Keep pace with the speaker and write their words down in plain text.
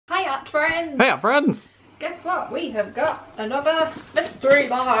Hiya, friends! Hey, friends! Guess what? We have got another mystery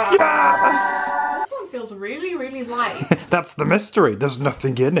box! Yes! This one feels really, really light. That's the mystery. There's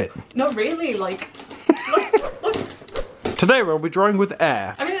nothing in it. No, really, like... Look! Today we'll be drawing with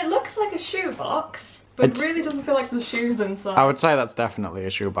air. I mean, it looks like a shoebox, but it really doesn't feel like there's shoes inside. I would say that's definitely a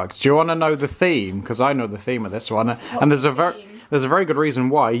shoebox. Do you want to know the theme? Because I know the theme of this one. What's and there's the a very good reason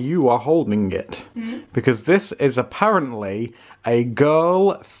why you are holding it. Because this is apparently a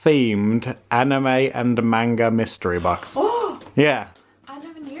girl-themed anime and manga mystery box. Oh! Yeah. I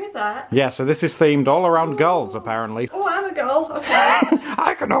never knew that. Yeah, so this is themed all around girls, apparently. Oh, I'm a girl. Okay.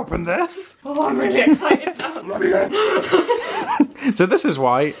 I can open this! Oh, I'm really excited now. So this is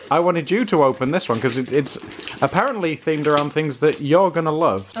why I wanted you to open this one, because it's apparently themed around things that you're gonna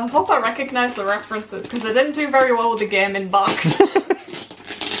love. I hope I recognise the references, because I didn't do very well with the gaming box.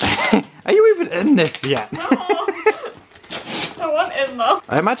 Are you even in this yet? No. I want in though.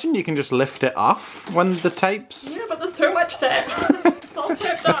 I imagine you can just lift it off when the tape's... Yeah, but there's too much tape. It's all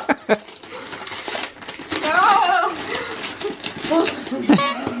taped up. No!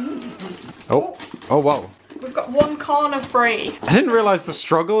 Oh, whoa. We've got one corner free. I didn't realise the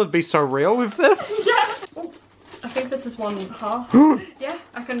struggle would be so real with this. Yeah. Oh, I think this is one half. Yeah,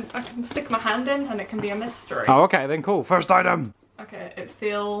 I can stick my hand in and it can be a mystery. Oh, okay, then cool. First item. Okay, it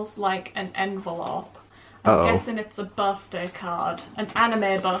feels like an envelope. Uh-oh. I'm guessing it's a birthday card. An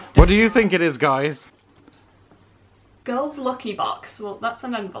anime birthday. What do you think it is, guys? Girl's Lucky Box. Well, that's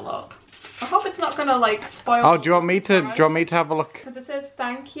an envelope. I hope it's not gonna like spoil. Oh, do you want me to have a look? Because it says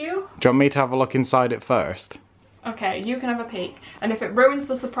thank you. Do you want me to have a look inside it first? Okay, you can have a peek. And if it ruins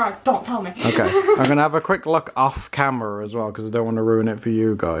the surprise, don't tell me. Okay, I'm gonna have a quick look off camera as well because I don't want to ruin it for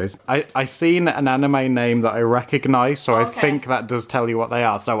you guys. I seen an anime name that I recognise, so I think that does tell you what they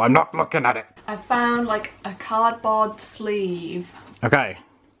are, so I'm not looking at it. I found like a cardboard sleeve. Okay.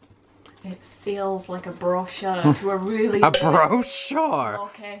 It feels like a brochure to a really A brochure?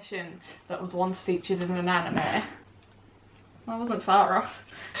 location that was once featured in an anime. I wasn't far off.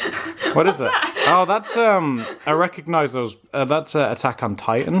 What is that? Oh, that's I recognise those. That's Attack on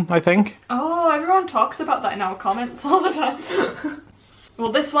Titan, I think. Oh, everyone talks about that in our comments all the time.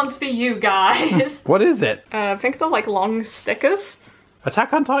 Well, this one's for you guys. What is it? I think they're like long stickers.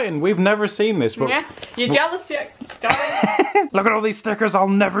 Attack on Titan. We've never seen this, but Yeah, you're jealous yet, guys? look at all these stickers I'll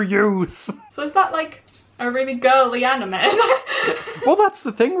never use. So is that like a really girly anime? Well, that's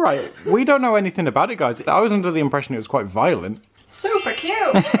the thing, right? We don't know anything about it, guys. I was under the impression it was quite violent. Super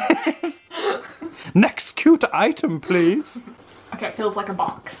cute. Next cute item, please. Okay, it feels like a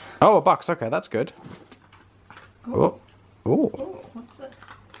box. Oh, a box. Okay, that's good. Oh. Oh. Oh, what's this?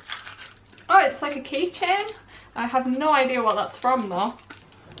 Oh, it's like a keychain. I have no idea what that's from though.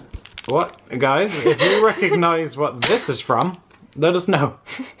 What? Guys, if you recognise what this is from, let us know.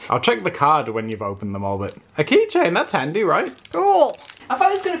 I'll check the card when you've opened them all, but a keychain, that's handy, right? Cool. I thought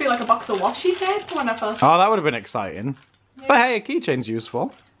it was going to be like a box of washi tape when I first... Oh, that would have been exciting. Yeah. But hey, a keychain's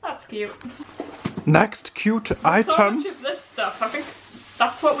useful. That's cute. Next cute item. So much of this stuff. I think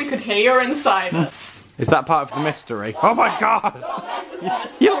that's what we could hear inside it. Is that part of the mystery? Oh my god!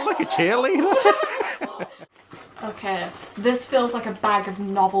 You look like a cheerleader. Okay, this feels like a bag of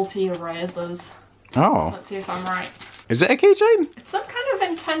novelty erasers. Oh. Let's see if I'm right. Is it a keychain? It's some kind of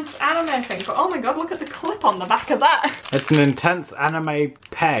intense anime thing, but oh my god, look at the clip on the back of that. It's an intense anime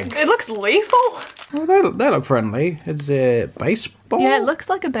peg. It looks lethal. Oh, they look friendly. It's a baseball? Yeah, it looks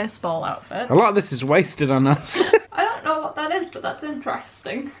like a baseball outfit. A lot of this is wasted on us. I don't know what that is, but that's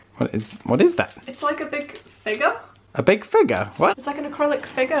interesting. What is that? It's like a big figure. A big figure? What? It's like an acrylic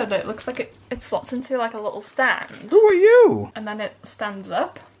figure that looks like it slots into like a little stand. Who are you? And then it stands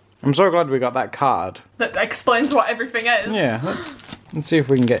up. I'm so glad we got that card. That explains what everything is. Yeah, let's see if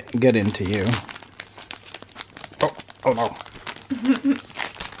we can get into you. Oh no.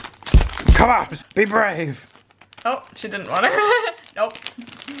 Come on, be brave. Oh, she didn't want it. Nope.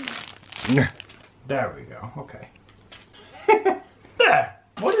 There we go, okay. There,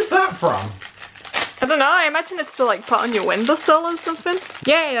 what is that from? I don't know, I imagine it's to like put on your windowsill or something.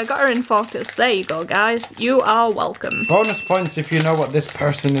 Yay, I got her in focus. There you go, guys. You are welcome. Bonus points if you know what this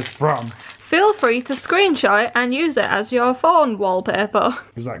person is from. Feel free to screenshot it and use it as your phone wallpaper.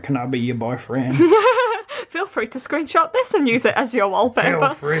 He's like, can I be your boyfriend? Feel free to screenshot this and use it as your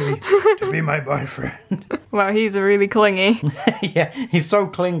wallpaper. Feel free to be my boyfriend. Wow, he's really clingy. Yeah, he's so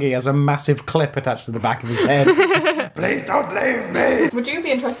clingy, he has a massive clip attached to the back of his head. Please don't leave me. Would you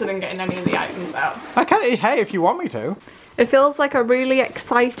be interested in getting any of the items out? I can, hey, if you want me to. It feels like a really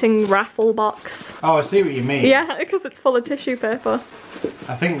exciting raffle box. Oh, I see what you mean. Yeah, because it's full of tissue paper.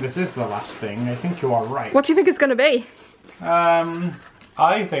 I think this is the last thing. I think you are right. What do you think it's going to be?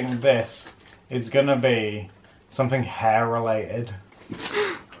 I think this is gonna be something hair related.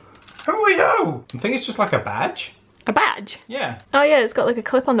 Who are you? I think it's just like a badge. A badge? Yeah. Oh yeah, it's got like a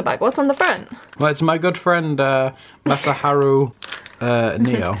clip on the back. What's on the front? Well, it's my good friend Masaharu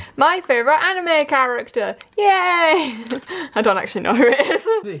Neo. My favourite anime character! Yay! I don't actually know who it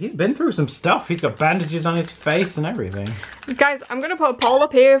is. He's been through some stuff. He's got bandages on his face and everything. Guys, I'm gonna put a poll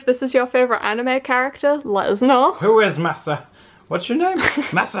up here. If this is your favourite anime character, let us know. Who is Masa? What's your name?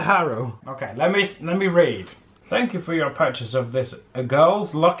 Masaharu. Okay, let me read. Thank you for your purchase of this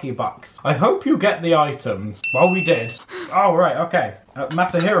girl's lucky box. I hope you get the items. Well, we did. Oh, right, okay.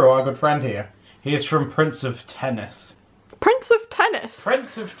 Masahiro, our good friend here. He is from Prince of Tennis. Prince of Tennis?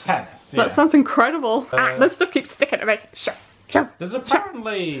 Prince of Tennis, yeah. That sounds incredible. This stuff keeps sticking to me. Sure. There's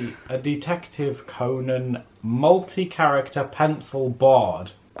apparently a Detective Conan multi-character pencil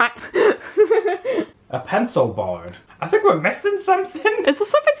board. A pencil board. I think we're missing something. Is there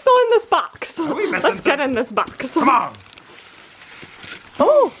something still in this box? Are we missing Let's get in this box. Come on.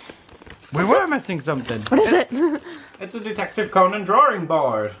 Oh. We were missing something. What is it? It's a Detective Conan drawing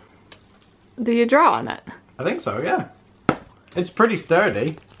board. Do you draw on it? I think so, yeah. It's pretty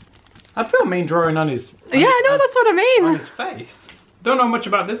sturdy. I'd feel mean drawing on his... Yeah, I know, that's what I mean. On his face. Don't know much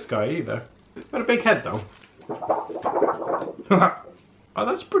about this guy either. Got a big head though. Oh,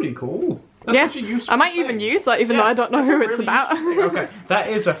 that's pretty cool. That's yeah, such a useful I might thing. even use that even though I don't know who it's about. Okay, that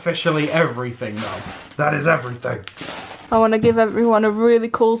is officially everything though. That is everything. I want to give everyone a really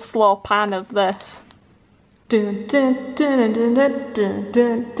cool slow pan of this.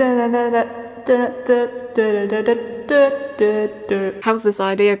 How's this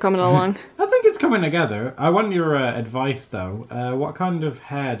idea coming along? I think it's coming together. I want your advice though. What kind of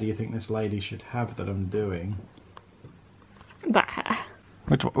hair do you think this lady should have that I'm doing? That hair.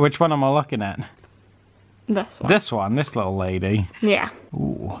 Which one am I looking at? This one. This one, this little lady. Yeah.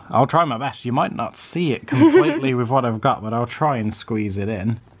 Ooh, I'll try my best. You might not see it completely with what I've got, but I'll try and squeeze it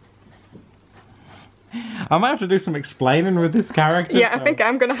in. I might have to do some explaining with this character. Yeah, I think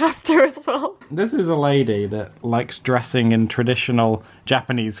I'm gonna have to as well. This is a lady that likes dressing in traditional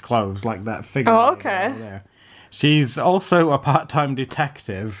Japanese clothes, like that figure. Oh, okay. There. She's also a part-time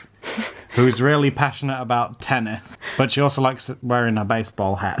detective who's really passionate about tennis, but she also likes wearing a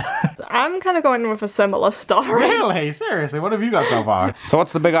baseball hat. I'm kind of going with a similar story. Really? Seriously? What have you got so far? So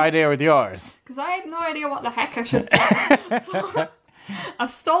what's the big idea with yours? Because I have no idea what the heck I should do. So,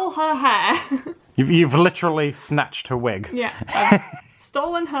 I've stole her hair. You've literally snatched her wig. Yeah. I've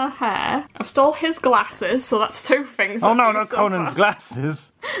stolen her hair. I've stole his glasses, so that's two things. Oh no, not Conan's glasses.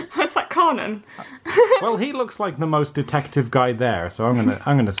 Is that Conan? Well, he looks like the most detective guy there, so I'm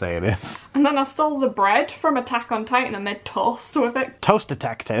gonna say it is. And then I stole the bread from Attack on Titan and made toast with it. Toast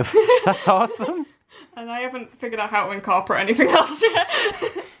detective. That's awesome. And I haven't figured out how to incorporate anything else yet.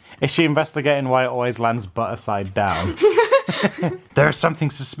 Is she investigating why it always lands butter side down? There's something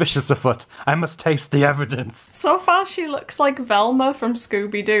suspicious afoot. I must taste the evidence. So far she looks like Velma from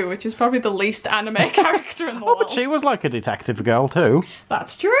Scooby-Doo, which is probably the least anime character in the world. But she was like a detective girl too.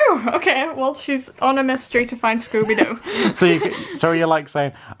 That's true. Okay, well she's on a mystery to find Scooby-Doo. So you're like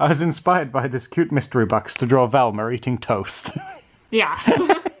saying, I was inspired by this cute mystery box to draw Velma eating toast. Yes.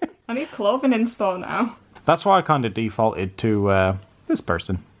 I need clothing inspo now. That's why I kind of defaulted to this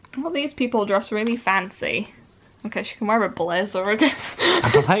person. Well, these people dress really fancy. Okay, she can wear a blazer, I guess.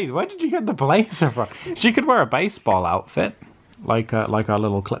 A blazer? Where did you get the blazer from? She could wear a baseball outfit, like our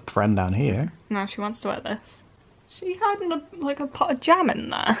little clip friend down here. No, she wants to wear this. She had a pot of jam in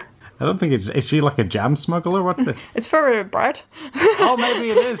there. I don't think is she like a jam smuggler? What's it? It's for her bread. Oh,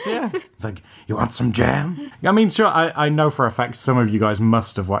 maybe it is, yeah. It's like, you want some jam? I mean, sure, I know for a fact some of you guys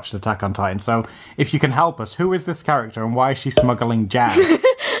must have watched Attack on Titan, so if you can help us, who is this character and why is she smuggling jam?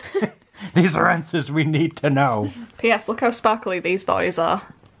 These are answers we need to know. P.S. Look how sparkly these boys are.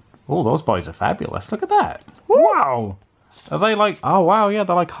 Oh, those boys are fabulous. Look at that. Woo! Wow. Are they like... Oh, wow, yeah,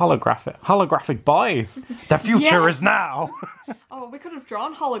 they're like holographic boys. The future is now. Oh, we could have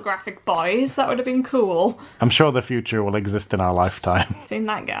drawn holographic boys. That would have been cool. I'm sure the future will exist in our lifetime. Seen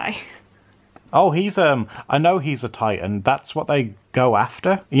that guy. Oh, he's, I know he's a Titan. That's what they go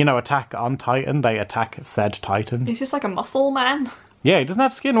after. You know, Attack on Titan, they attack said Titan. He's just like a muscle man. Yeah, he doesn't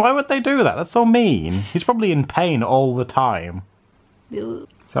have skin. Why would they do that? That's so mean. He's probably in pain all the time. So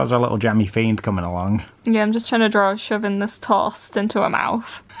that was our little jammy fiend coming along. Yeah, I'm just trying to draw shoving this toast into her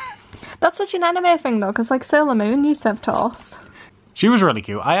mouth. That's such an anime thing though, because like Sailor Moon used to have toast. She was really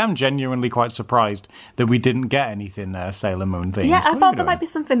cute. I am genuinely quite surprised that we didn't get anything Sailor Moon themed. Yeah, I thought there might be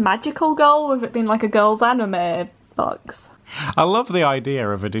something magical girl with it being like a girl's anime Bugs. I love the idea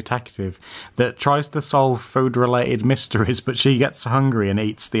of a detective that tries to solve food-related mysteries, but she gets hungry and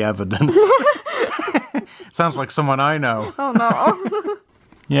eats the evidence. Sounds like someone I know. Oh no.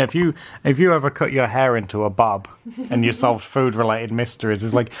 Yeah, if you ever cut your hair into a bob and you solved food-related mysteries,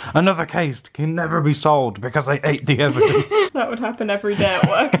 it's like, another case can never be solved because I ate the evidence. That would happen every day at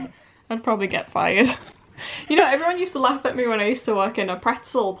work. I'd probably get fired. You know, everyone used to laugh at me when I used to work in a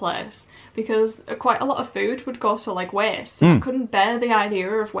pretzel place because quite a lot of food would go to like waste. I couldn't bear the idea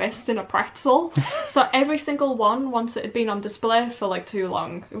of wasting a pretzel. So every single one, once it had been on display for like too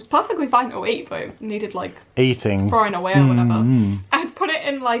long, it was perfectly fine to eat, but it needed like Eating. throwing away or whatever. I'd put it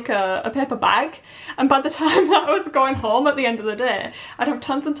in like a paper bag, and by the time that I was going home at the end of the day, I'd have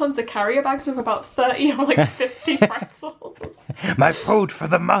tons and tons of carrier bags with about 30 or like 50 pretzels. My food for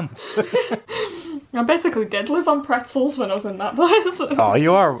the month. I basically did live on pretzels when I was in that place. Oh,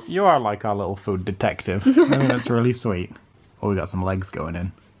 you are like our little food detective. I mean, that's really sweet. Oh, we got some legs going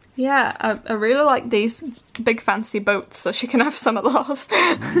in. Yeah, I really like these big fancy boots, so she can have some of those.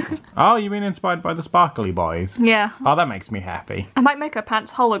 Oh, you mean inspired by the sparkly boys? Yeah. Oh, that makes me happy. I might make her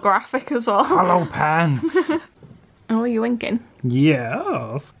pants holographic as well. Hello, pants. Oh, are you winking?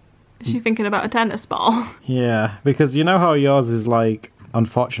 Yes. Is she thinking about a tennis ball? Yeah, because you know how yours is like,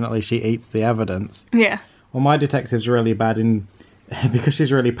 unfortunately she eats the evidence. Yeah. Well, my detective's really bad in... Because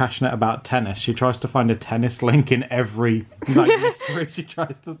she's really passionate about tennis, she tries to find a tennis link in every mystery she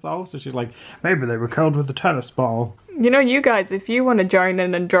tries to solve. So she's like, maybe they were killed with a tennis ball. You know, you guys, if you want to join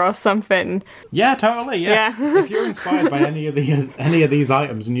in and draw something... Yeah, totally, yeah. Yeah. If you're inspired by any of these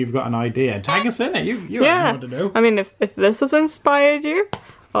items and you've got an idea, tag us in it. You Yeah. know what to do. I mean, if this has inspired you...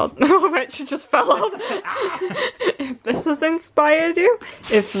 Oh, no, wait, she just fell off. If this has inspired you,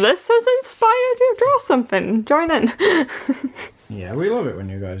 draw something. Join in. Yeah, we love it when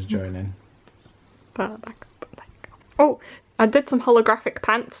you guys join in. Oh, I did some holographic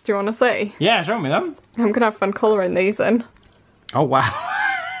pants. Do you want to see? Yeah, show me them. I'm gonna have fun colouring these in. Oh, wow.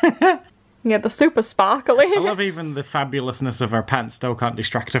 Yeah, they're super sparkly. I love even the fabulousness of her pants still can't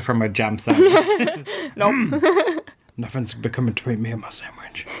distract her from her jam sandwich. Nope. Nothing's becoming between me and my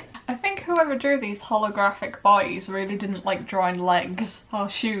sandwich. I think whoever drew these holographic boys really didn't like drawing legs or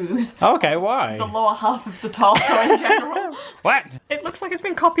shoes. Okay, why? The lower half of the torso in general. What? It looks like it's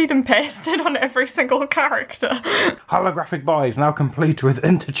been copied and pasted on every single character. Holographic boys now complete with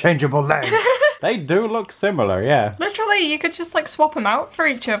interchangeable legs. They do look similar, yeah. Literally, you could just like swap them out for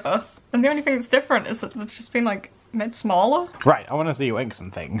each other. And the only thing that's different is that they've just been like made smaller. Right, I want to see you ink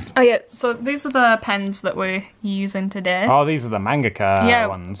some things. Oh yeah, so these are the pens that we're using today. Oh, these are the mangaka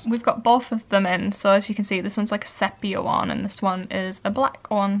ones. We've got both of them in. So as you can see, this one's like a sepia one and this one is a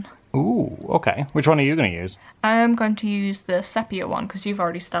black one. Ooh, okay. Which one are you going to use? I'm going to use the sepia one because you've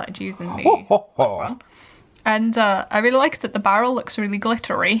already started using the black one. And I really like that the barrel looks really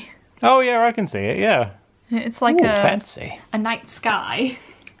glittery. Oh yeah, I can see it, yeah. It's like fancy. a night sky.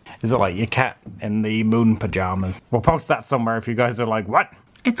 Is it like your cat in the moon pajamas? We'll post that somewhere if you guys are like, what?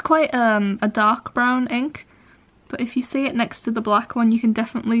 It's quite a dark brown ink, but if you see it next to the black one, you can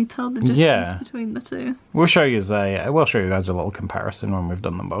definitely tell the difference between the two. We'll show you guys a little comparison when we've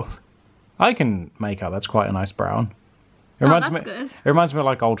done them both. I can make out that's quite a nice brown. It reminds me, good. It reminds me of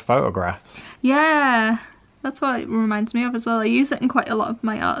like old photographs. Yeah, that's what it reminds me of as well. I use it in quite a lot of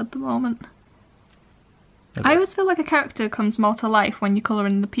my art at the moment. I always feel like a character comes more to life when you colour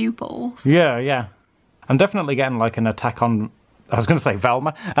in the pupils. Yeah, yeah. I'm definitely getting like an attack on... I was going to say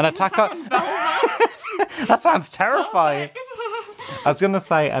Velma. An attack on Velma? That sounds terrifying. I was going to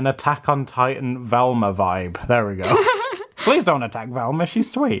say an Attack on Titan Velma vibe. There we go. Please don't attack Velma,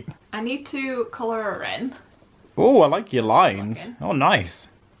 she's sweet. I need to colour her in. Oh, I like your lines. Oh, nice.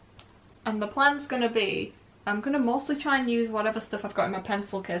 And the plan's going to be... I'm going to mostly try and use whatever stuff I've got in my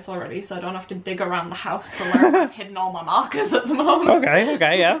pencil case already so I don't have to dig around the house for where I've hidden all my markers at the moment.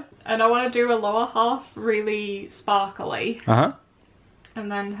 Okay, yeah. And I want to do a lower half really sparkly. Uh-huh.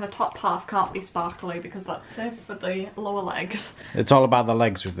 And then her top half can't be sparkly because that's safe for the lower legs. It's all about the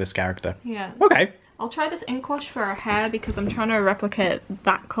legs with this character. Yeah. Okay. I'll try this ink wash for her hair because I'm trying to replicate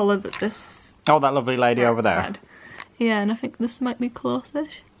that colour that this... Oh, that lovely lady over there. Had. Yeah, and I think this might be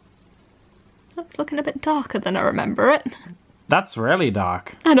close-ish. It's looking a bit darker than I remember it. That's really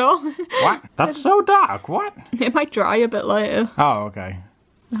dark. I know. What? That's so dark. What? It might dry a bit later. Oh, okay.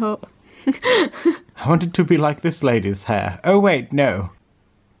 I hope. I wanted to be like this lady's hair. Oh, wait, no.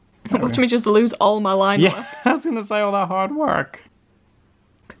 Watch me just lose all my line work. I was going to say all that hard work.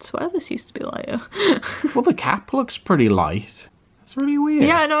 I could swear this used to be lighter. Well, the cap looks pretty light. That's really weird.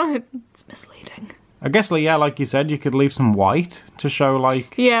 Yeah, I know. It's misleading. I guess, like, yeah, like you said, you could leave some white to show,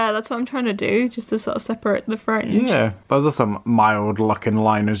 like... Yeah, that's what I'm trying to do, just to sort of separate the fringe. Yeah, those are some mild-looking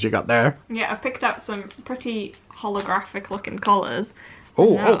liners you got there. Yeah, I've picked out some pretty holographic-looking colours.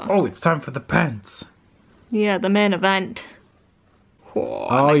 Oh, it's time for the pants. Yeah, the main event. Whoa,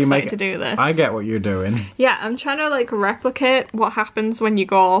 Oh, I'm you excited make to do this. I get what you're doing. Yeah, I'm trying to, like, replicate what happens when you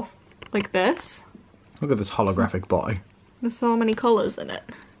go like this. Look at this holographic body. There's so many colours in it.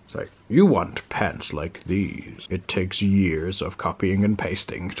 It's like, you want pants like these. It takes years of copying and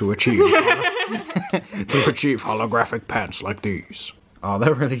pasting to achieve to achieve holographic pants like these. Oh,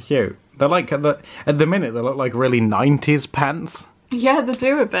 they're really cute. They're like, at the minute, they look like really 90s pants. Yeah, they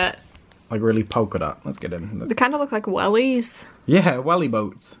do a bit. Like really polka dot. Let's get in. They kind of look like wellies. Yeah, welly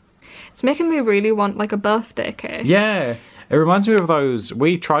boats. It's making me really want, like, a birthday cake. Yeah. It reminds me of those,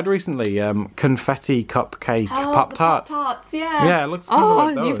 we tried recently, confetti cupcake Pop-Tarts. Pop-Tarts, yeah. Yeah, it looks kind of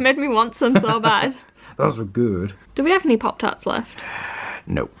like those. You've made me want some so bad. Those were good. Do we have any Pop-Tarts left?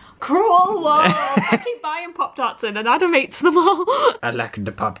 Nope. Cruel world! I keep buying Pop-Tarts in and Adam eats them all. I like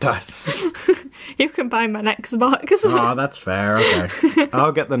the Pop-Tarts. You can buy my next box. Oh, that's fair, okay.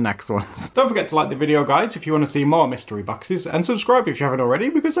 I'll get the next ones. Don't forget to like the video, guys, if you want to see more mystery boxes, and subscribe if you haven't already,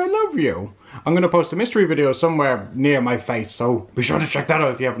 because I love you. I'm going to post a mystery video somewhere near my face, so be sure to check that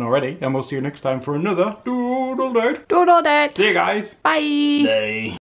out if you haven't already, and we'll see you next time for another Doodle Date. Doodle Date. See you guys. Bye. Bye.